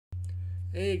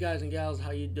Hey guys and gals,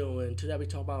 how you doing? Today we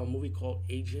talk about a movie called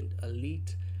Agent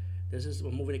Elite. This is a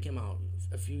movie that came out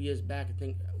a few years back. I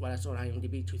think what I saw on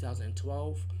IMDb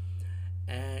 2012.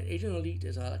 And Agent Elite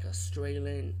is like a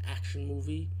Australian action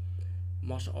movie,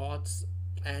 martial arts,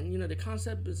 and the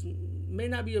concept is may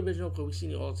not be original because we've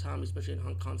seen it all the time, especially in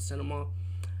Hong Kong cinema.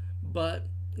 But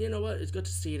you know what? It's good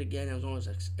to see it again as long as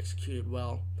it's executed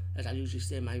well. As I usually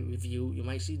say in my review, you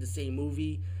might see the same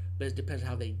movie, but it depends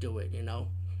how they do it.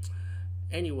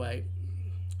 Anyway,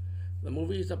 the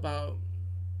movie is about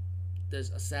this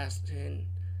assassin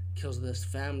kills this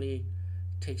family,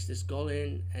 takes this girl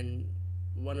in, and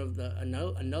one of the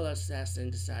another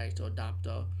assassin decides to adopt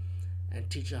her and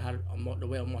teach her how to, the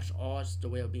way of martial arts, the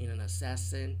way of being an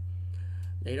assassin.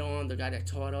 Later on, the guy that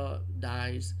taught her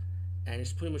dies, and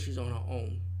it's pretty much she's on her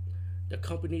own. The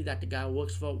company that the guy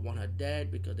works for want her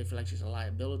dead because they feel like she's a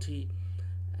liability,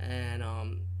 and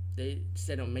they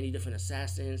send on many different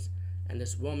assassins. And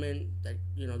this woman, that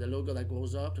the little girl that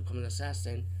grows up to become an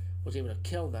assassin, was able to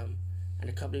kill them. And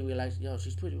the company realized,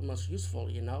 she's pretty much useful.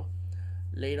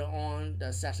 Later on, the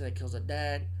assassin that kills her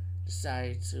dad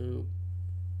decides to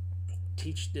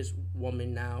teach this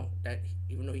woman now that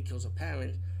even though he kills her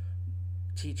parents,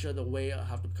 teach her the way of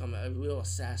how to become a real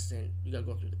assassin. You gotta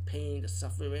go through the pain, the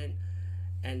suffering,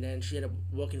 and then she ended up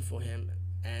working for him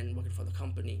and working for the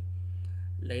company.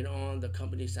 Later on, the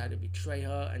company decided to betray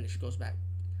her, and she goes back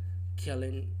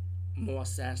killing more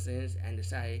assassins and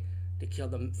decide to kill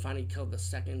them. Finally, kill the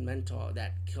second mentor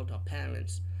that killed her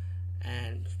parents,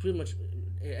 and pretty much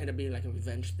it ended up being like a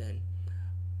revenge thing.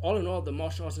 All in all, the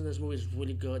martial arts in this movie is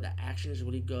really good. The action is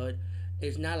really good.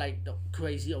 It's not like the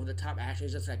crazy over the top action.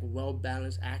 It's just like well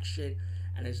balanced action,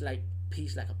 and it's like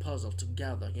piece like a puzzle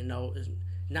together. It's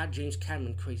not James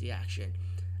Cameron crazy action,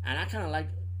 and I kind of like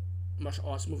martial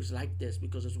arts movies like this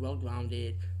because it's well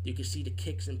grounded. You can see the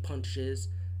kicks and punches,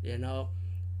 and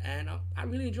I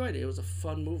really enjoyed it. It was a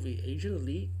fun movie. Agent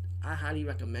Elite, I highly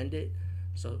recommend it.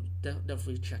 So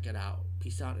definitely check it out.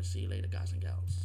 Peace out and see you later, guys and gals.